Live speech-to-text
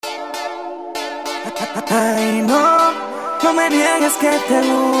Ay, no, no me niegues que te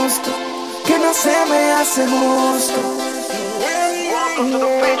gusto, que no se me hace justo.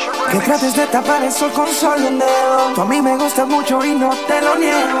 Que trates de tapar el sol con solo un dedo. Tú a mí me gustas mucho y no te lo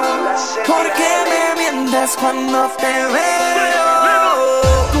niego. ¿Por qué me mientes cuando te veo?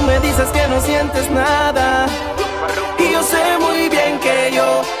 Tú me dices que no sientes nada y yo sé muy bien que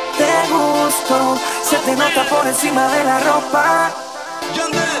yo te gusto. Se te nota por encima de la ropa.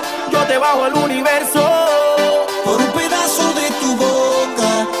 Yo te bajo al universo por un pedazo de tu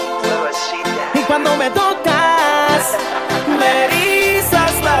boca. y cuando me toques